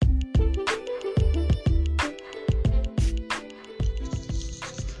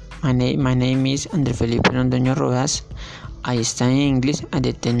My name is Andre Felipe Londoño Rodas. I study English at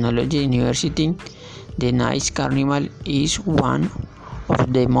the Technology University. The Nice Carnival is one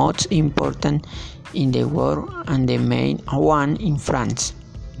of the most important in the world and the main one in France.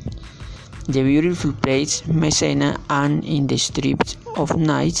 The beautiful place Messina and in the streets of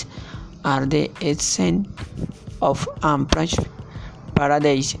Nice are the essence of Ampra's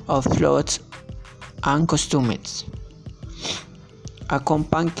paradise of clothes and costumes,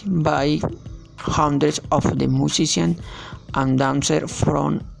 accompanied by hundreds of the musicians and dancers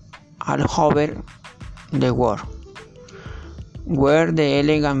from all over the world, where the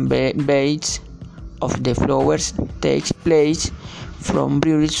elegant baits of the flowers takes place from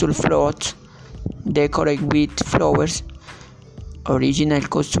beautiful floats decorated with flowers, original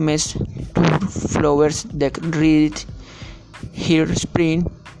costumes to flowers that read here spring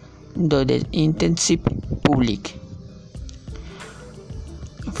to the intensive public.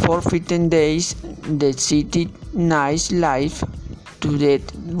 For 15 days, the city Nice live to the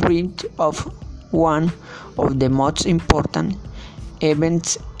rhythm of one of the most important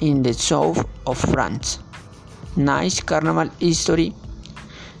events in the south of France. Nice Carnival history.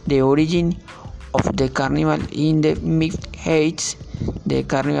 The origin of the carnival in the mid-80s. The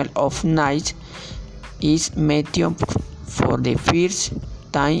Carnival of Nice is mentioned for the first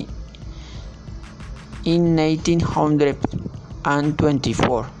time in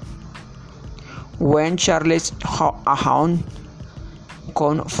 1924, when Charles Ahon,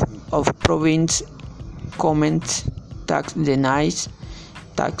 Count of Provence, commenced tax in Nice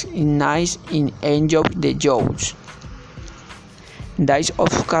in enjoy the Jews. Days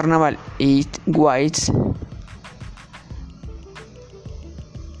of Carnival it was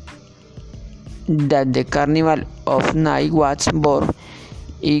that the Carnival of Nice was born.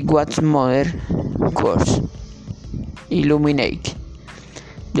 It was modern course illuminate.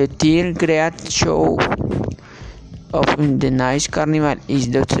 The third great show of the Nice Carnival is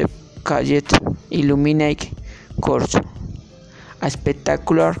the Cadet Illuminate course, a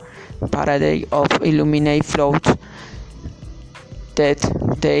spectacular parade of illuminated floats that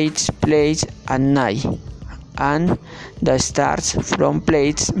takes place at night, and that starts from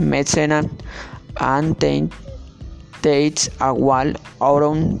Place Messina and then takes a walk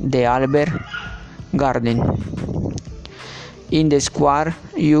around the Albert Garden. In the square,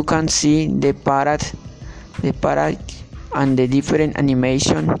 you can see the parade and the different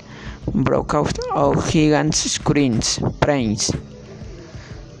animation broke out of giant screens.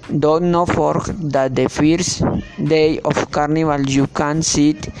 Don't not forget that the first day of Carnival you can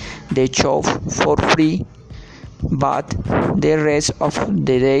see the show for free, but the rest of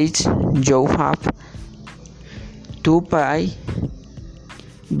the days you have to pay,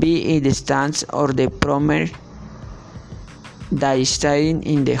 be it the stands or the promenade that staying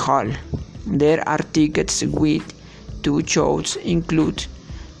in the hall. There are tickets with 2 shows included,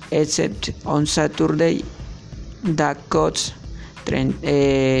 except on Saturday that costs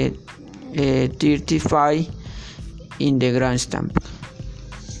 $35 in the grandstand.